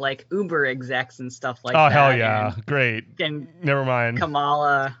looking at like Uber execs and stuff like that. Oh hell yeah, great. And never mind.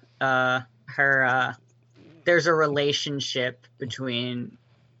 Kamala, there's a relationship between,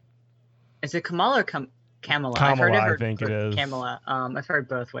 is it Kamala or Kamala? I think it is. Kamala. I've heard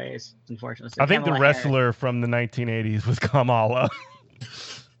both ways, unfortunately. So I think Kamala the wrestler Harris from the 1980s was Kamala.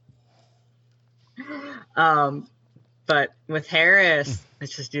 But with Harris,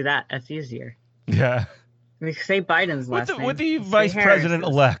 let's just do that. That's easier. Yeah. We say Biden's last name. With the vice president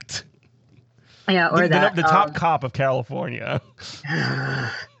elect. Yeah, or the top cop of California.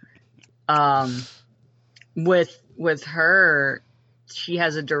 With her, she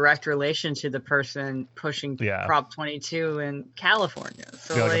has a direct relation to the person pushing Prop 22 in California.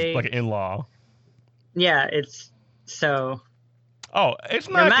 So like an in-law. Yeah, it's so. Oh, it's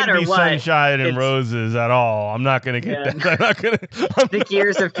not going to be sunshine and roses at all. I'm not going to get that. I'm not going to. The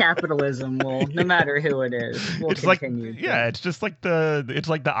gears of capitalism will, no matter who it is, will continue. It's just like it's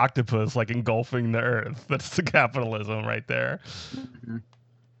like the octopus, like engulfing the earth. That's the capitalism right there. Mm-hmm.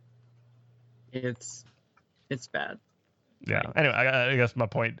 It's bad. Yeah. Right. Anyway, I guess my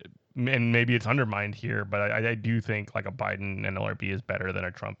point, and maybe it's undermined here, but I do think like a Biden NLRB is better than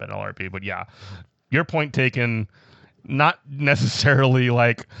a Trump NLRB. But yeah, your point taken. Not necessarily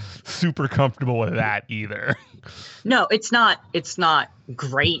like super comfortable with that either. No, it's not. It's not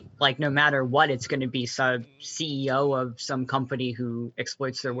great. Like no matter what, it's going to be some CEO of some company who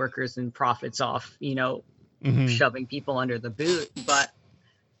exploits their workers and profits off, shoving people under the boot. But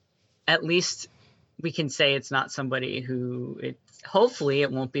at least we can say it's not somebody who hopefully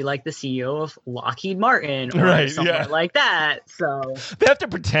it won't be like the CEO of Lockheed Martin or something like that. So they have to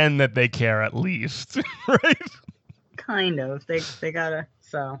pretend that they care at least, right? Kind of. They gotta.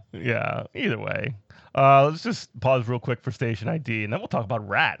 So yeah. Either way, let's just pause real quick for station ID, and then we'll talk about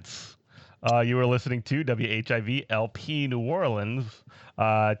rats. You were listening to WHIV LP New Orleans.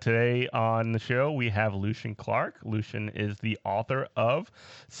 Today on the show we have Lucian Clark. Lucian is the author of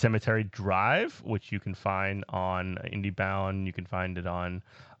Cemetery Drive, which you can find on IndieBound. You can find it on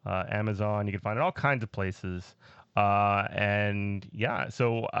Amazon. You can find it all kinds of places. And yeah,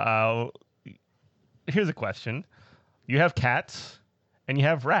 so here's a question. You have cats and you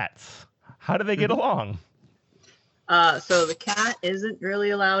have rats. How do they get along? So the cat isn't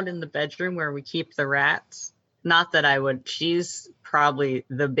really allowed in the bedroom where we keep the rats. Not that I would. She's probably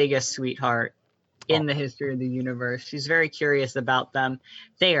the biggest sweetheart in the history of the universe. She's very curious about them.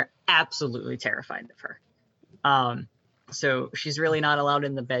 They are absolutely terrified of her. So she's really not allowed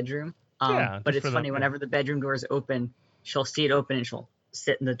in the bedroom. But it's funny, whenever the bedroom doors open, she'll see it open and she'll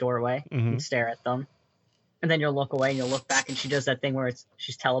sit in the doorway and stare at them. And then you'll look away and you'll look back and she does that thing where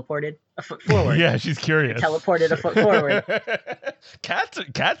she's teleported a foot forward. Yeah, she's curious. Teleported a foot forward.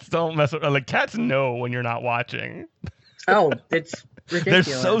 Cats don't mess with, like, cats know when you're not watching. Oh, it's ridiculous.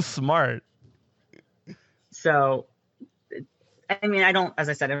 They're so smart. So, I mean, as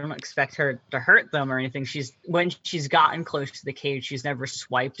I said, I don't expect her to hurt them or anything. When she's gotten close to the cage, she's never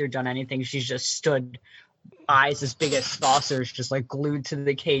swiped or done anything. She's just stood, eyes as big as saucers, just like glued to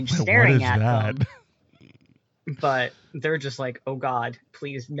the cage, staring at them. But they're just like, oh God,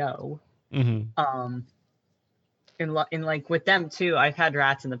 please no. Mm-hmm. And like with them too, I've had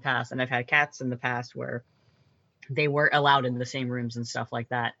rats in the past and I've had cats in the past where they weren't allowed in the same rooms and stuff like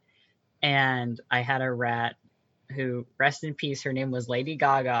that. And I had a rat who, rest in peace, her name was Lady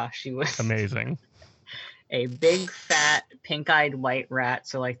Gaga. She was amazing. A big, fat, pink-eyed white rat.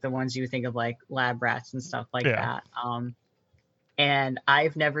 So like the ones you think of like lab rats and stuff like that. And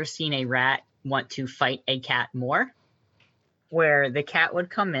I've never seen a rat want to fight a cat more, where the cat would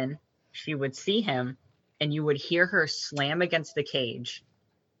come in, she would see him, and you would hear her slam against the cage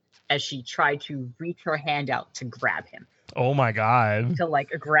as she tried to reach her hand out to grab him. Oh my God. To like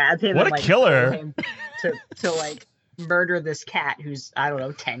grab him. What and, a like, killer. Him to like murder this cat who's, I don't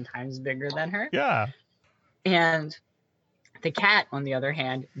know, 10 times bigger than her. Yeah. And the cat, on the other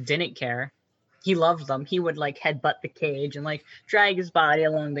hand, didn't care. He loved them. He would like headbutt the cage and like drag his body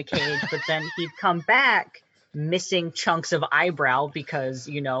along the cage, but then he'd come back missing chunks of eyebrow because,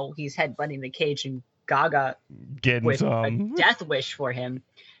 you know, he's headbutting the cage, and Gaga, with a death wish for him,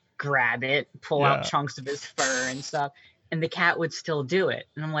 grab it, pull out chunks of his fur and stuff, and the cat would still do it.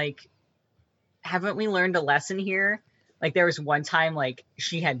 And I'm like, haven't we learned a lesson here? Like there was one time like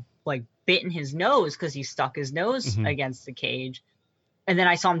she had like bitten his nose because he stuck his nose against the cage. And then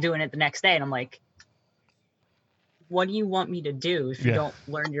I saw him doing it the next day, and I'm like, what do you want me to do if you don't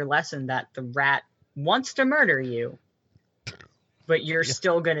learn your lesson that the rat wants to murder you, but you're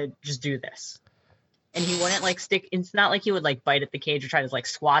still going to just do this? And he wouldn't like stick. It's not like he would like bite at the cage or try to like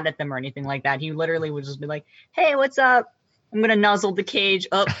swat at them or anything like that. He literally would just be like, hey, what's up? I'm going to nuzzle the cage.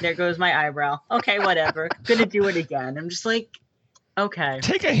 Oh, there goes my eyebrow. Okay, whatever. Going to do it again. I'm just like, okay.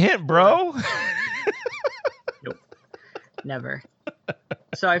 Take a hint, bro. Nope. Never.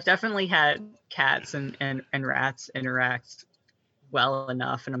 So I've definitely had cats and rats interact well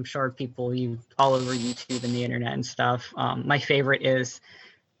enough, and I'm sure people all over YouTube and the internet and stuff. My favorite is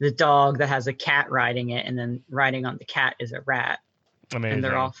the dog that has a cat riding it, and then riding on the cat is a rat. Amazing. And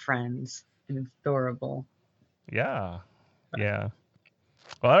they're all friends, and it's adorable. Yeah. Yeah.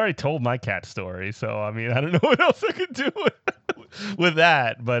 Well, I already told my cat story, so I mean, I don't know what else I could do with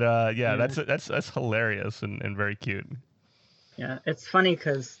that. But that's hilarious and very cute. Yeah, it's funny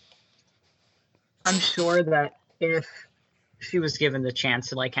because I'm sure that if she was given the chance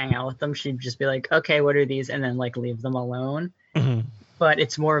to like hang out with them, she'd just be like, okay, what are these? And then like leave them alone. Mm-hmm. But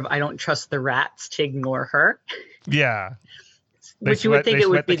it's more of, I don't trust the rats to ignore her. Yeah. Which you would think it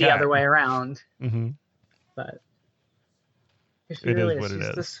would be the other way around. Mm-hmm. But she really is.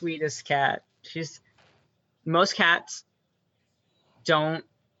 She's the sweetest cat. Most cats don't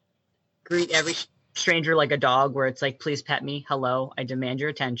greet every stranger like a dog, where it's like, please pet me, hello, I demand your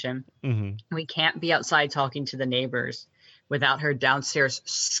attention. Mm-hmm. We can't be outside talking to the neighbors without her downstairs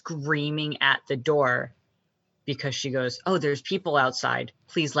screaming at the door because she goes, oh, there's people outside,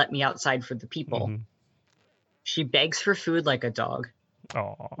 please let me outside for the people. Mm-hmm. She begs for food like a dog.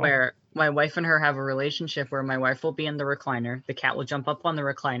 Aww. Where my wife and her have a relationship where my wife will be in the recliner, the cat will jump up on the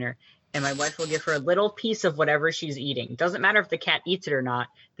recliner, and my wife will give her a little piece of whatever she's eating. Doesn't matter if the cat eats it or not.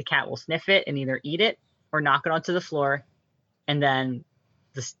 The cat will sniff it and either eat it or knock it onto the floor. And then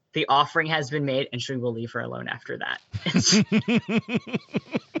the offering has been made, and she will leave her alone after that.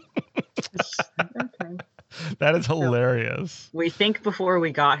 Okay. That is hilarious. So we think before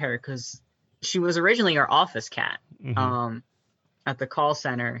we got her, because she was originally our office cat at the call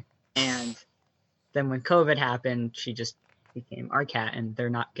center. And then when COVID happened, she just became our cat, and they're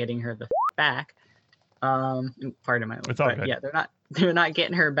not getting her the back. Pardon my language, but good. Yeah, they're not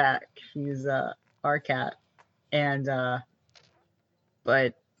getting her back. She's our cat, and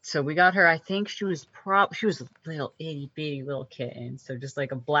but so we got her. I think she was a little itty bitty little kitten, so just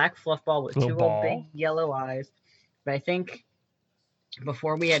like a black fluff ball with two little big yellow eyes. But I think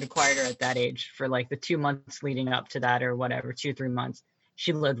before we had acquired her at that age, for like the 2 months leading up to that or whatever, 2-3 months,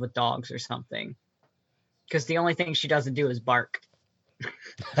 she lived with dogs or something. Because the only thing she doesn't do is bark.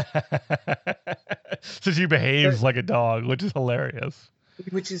 So she behaves like a dog, which is hilarious.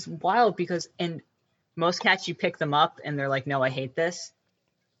 Which is wild because in most cats, you pick them up and they're like, no, I hate this.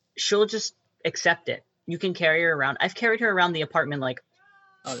 She'll just accept it. You can carry her around. I've carried her around the apartment like,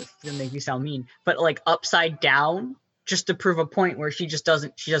 oh, this is gonna make me sound mean, but like upside down just to prove a point where she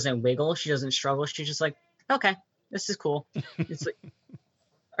doesn't wiggle, she doesn't struggle. She's just like, okay, this is cool. It's like,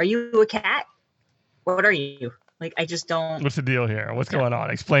 are you a cat? What are you? Like, I just don't. What's the deal here? What's going on?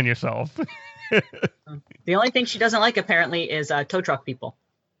 Explain yourself. The only thing she doesn't like apparently is tow truck people.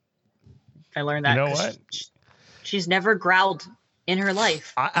 I learned that. You know what? She's never growled in her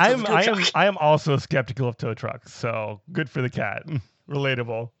life. I am also skeptical of tow trucks. So good for the cat.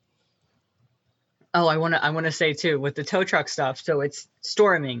 Relatable. Oh, I wanna say too with the tow truck stuff. So it's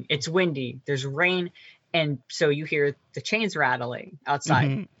storming, it's windy, there's rain, and so you hear the chains rattling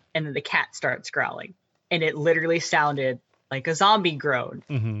outside, and then the cat starts growling, and it literally sounded like a zombie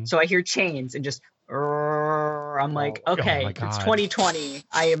groan. So I hear chains and just. I'm like, okay, it's 2020.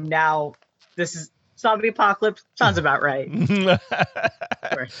 I am now. This is zombie apocalypse. Sounds about right.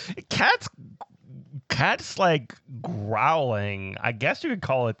 Cats like growling. I guess you could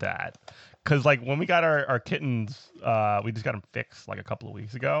call it that. Because like when we got our kittens, we just got them fixed like a couple of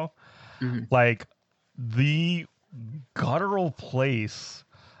weeks ago. Like the guttural place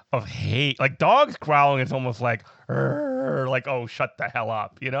of hate, like dogs growling is almost like oh, shut the hell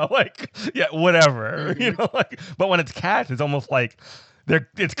up, like, yeah, whatever, like, but when it's cats, it's almost like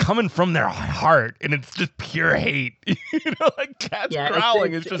it's coming from their heart and it's just pure hate. Like cats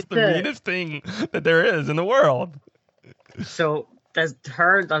growling is just the meanest thing that there is in the world. So that's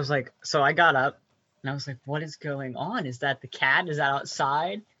her. I was like, so I got up and I was like, what is going on? Is that the cat? Is that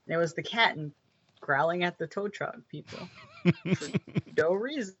outside? And it was the cat and growling at the tow truck people. For no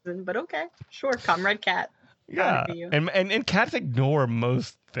reason, but okay, sure, comrade cat. Yeah, and cats ignore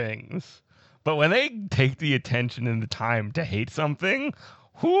most things, but when they take the attention and the time to hate something,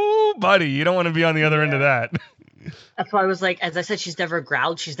 whoo, buddy, you don't want to be on the other end of that. That's why I was like, as I said, she's never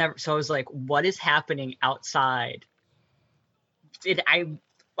growled. So I was like, what is happening outside? I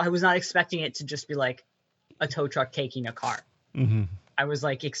was not expecting it to just be like a tow truck taking a car. I was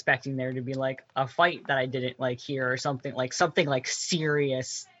like expecting there to be like a fight that I didn't like hear or something like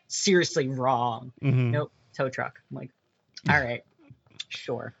seriously wrong. Nope, tow truck. I'm like, all right,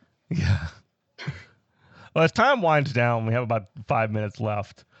 sure. Yeah. Well, as time winds down, we have about 5 minutes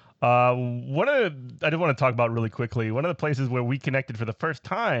left. I just want to talk about really quickly. One of the places where we connected for the first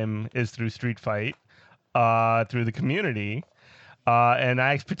time is through Street Fight, through the community. And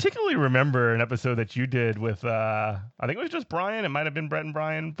I particularly remember an episode that you did with, I think it was just Brian. It might have been Brett and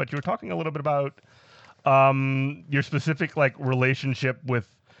Brian, but you were talking a little bit about your specific like relationship with,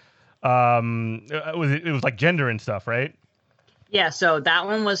 it was like gender and stuff, right? Yeah. So that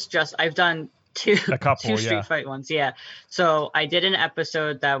one was just, I've done two Street Fight ones. Yeah. So I did an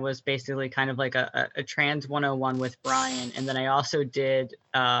episode that was basically kind of like a trans 101 with Brian. And then I also did,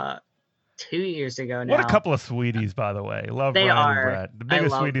 2 years ago now. What a couple of sweeties, by the way. Love they Brian and Brett. The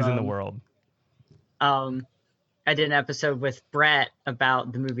biggest sweeties in the world. I did an episode with Brett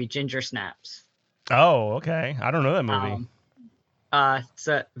about the movie Ginger Snaps. Oh, okay. I don't know that movie. It's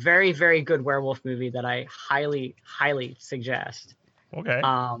a very, very good werewolf movie that I highly, highly suggest. Okay.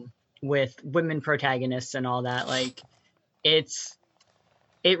 With women protagonists and all that. Like, it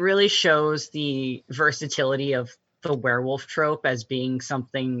really shows the versatility of the werewolf trope as being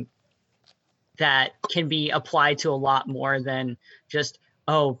something that can be applied to a lot more than just,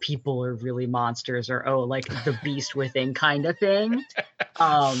 oh, people are really monsters, or oh, like the beast within kind of thing.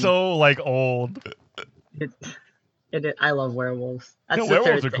 So like old. I love werewolves. That's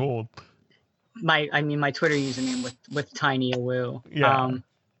werewolves are cool. My Twitter username with Tiny Awoo. Yeah.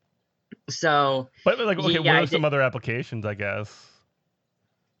 But like, okay, what are some other applications, I guess?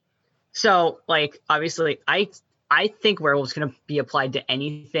 So like, obviously, I think werewolves can be applied to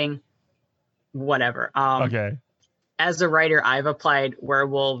anything. Whatever. Okay. As a writer, I've applied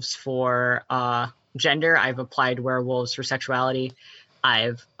werewolves for gender. I've applied werewolves for sexuality.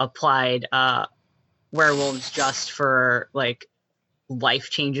 I've applied werewolves just for like life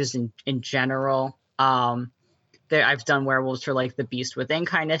changes in general. I've done werewolves for like the beast within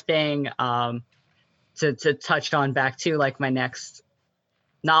kind of thing. To touch on back to like my next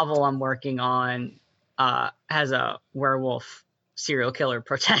novel I'm working on has a werewolf serial killer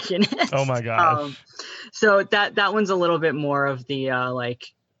protagonist. Oh my gosh. So that one's a little bit more of the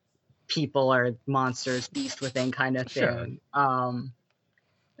like people are monsters, beast within kind of thing. Sure. An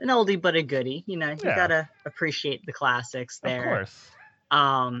oldie but a goodie, you gotta appreciate the classics there. Of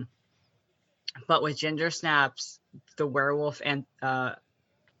course. But with Ginger Snaps, the werewolf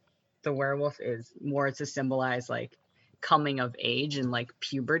is more to symbolize like coming of age and like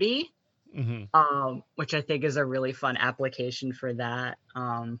puberty, which I think is a really fun application for that.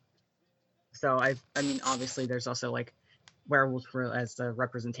 So I mean, obviously there's also like werewolves as a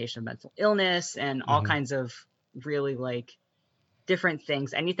representation of mental illness and all kinds of really like different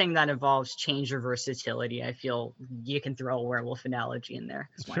things. Anything that involves change or versatility, I feel you can throw a werewolf analogy in there.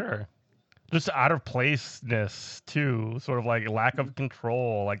 Sure. Just out of placeness too, sort of like lack of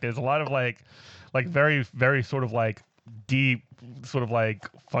control. Like there's a lot of like very, very sort of like deep, sort of like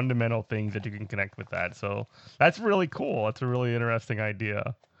fundamental things that you can connect with that. So that's really cool. That's a really interesting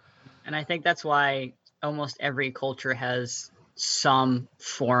idea. And I think that's why almost every culture has some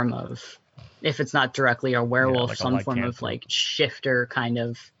form of, if it's not directly a werewolf, like some form of like shifter kind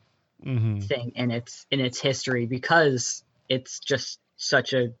of thing in its history, because it's just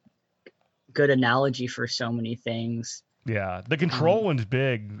such a good analogy for so many things. Yeah, the control one's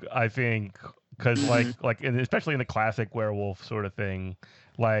big, I think, because like especially in the classic werewolf sort of thing,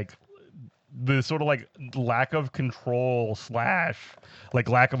 like the sort of like lack of control / like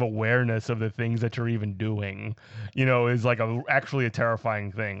lack of awareness of the things that you're even doing, you know, is like actually a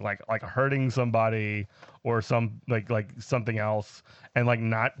terrifying thing. Like hurting somebody or some like something else, and like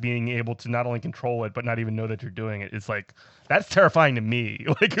not being able to not only control it but not even know that you're doing it. It's like that's terrifying to me.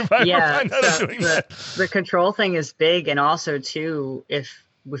 Like if I ever find out I'm doing that. The control thing is big, and also too, if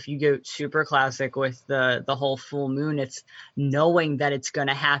you go super classic with the whole full moon, it's knowing that it's going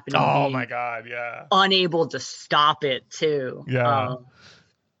to happen. Oh my God. Yeah. Unable to stop it too. Yeah.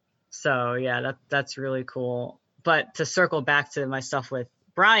 So yeah, that's really cool. But to circle back to my stuff with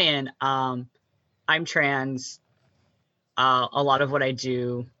Brian, I'm trans. A lot of what I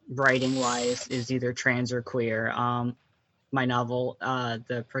do writing wise is either trans or queer. My novel,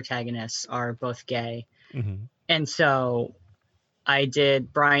 the protagonists are both gay. And so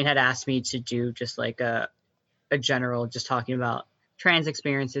Brian had asked me to do just like a general, just talking about trans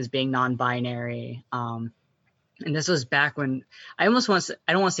experiences, being non-binary. And this was back when I don't want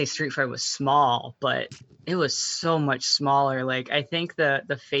to say Street Fighter was small, but it was so much smaller. Like I think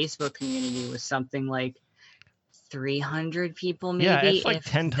the Facebook community was something like 300 people, maybe. Yeah, it's like if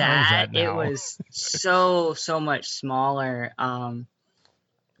 10 times that now. It was so much smaller.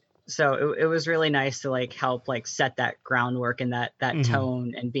 So it was really nice to like help like set that groundwork and that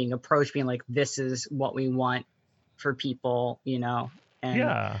tone, and being approached, being like, this is what we want for people, you know.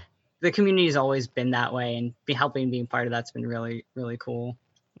 And the community has always been that way, and being part of that's been really, really cool.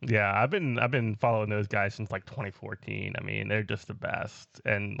 Yeah, I've been following those guys since like 2014. I mean, they're just the best,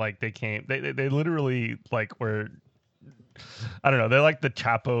 and like they literally like were, I don't know, they're like the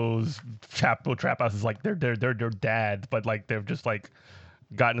Chapo Trap House is like their dad, but like they've just like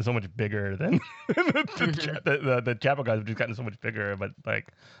gotten so much bigger than the Chapo guys have just gotten so much bigger. But like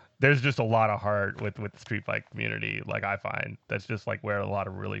there's just a lot of heart with the Street Fight community. Like I find that's just like where a lot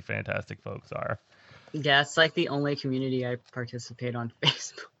of really fantastic folks are. Yeah, it's like the only community I participate on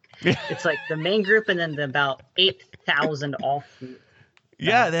Facebook. It's like the main group and then about 8,000 offshoots.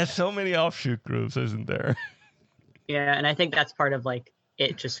 Yeah, there's so many offshoot groups, isn't there? Yeah, and I think that's part of like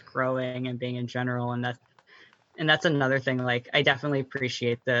it just growing and being in general, and that's another thing. Like I definitely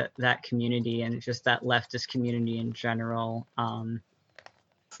appreciate that community and just that leftist community in general.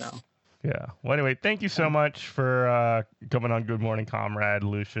 So. Yeah. Well, anyway, thank you so much for coming on Good Morning Comrade,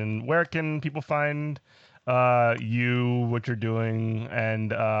 Lucian. Where can people find you, what you're doing,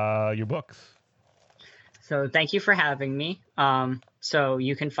 and your books? So thank you for having me. So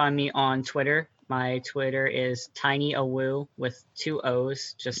you can find me on Twitter. My Twitter is tinyawu with 2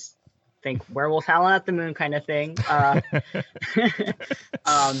 O's. Just think werewolf howling at the moon kind of thing.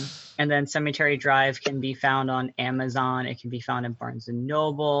 And then Cemetery Drive can be found on Amazon. It can be found in Barnes &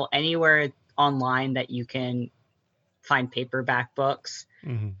 Noble, anywhere online that you can find paperback books.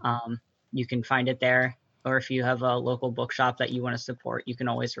 You can find it there. Or if you have a local bookshop that you want to support, you can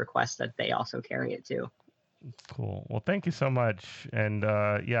always request that they also carry it too. Cool. Well, thank you so much. And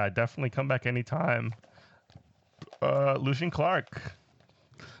yeah, definitely come back anytime. Lucian Clark.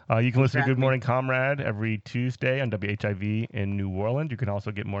 You can listen to Good Morning Comrade every Tuesday on WHIV in New Orleans. You can also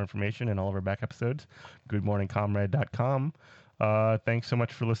get more information and all of our back episodes, goodmorningcomrade.com. Thanks so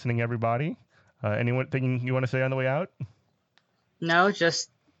much for listening, everybody. Anything you want to say on the way out? No, just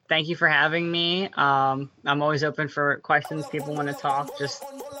thank you for having me. I'm always open for questions. People want to talk, just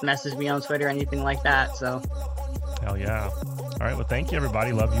message me on Twitter, anything like that. So. Hell yeah. All right. Well, thank you,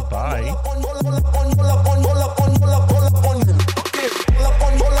 everybody. Love you. Bye.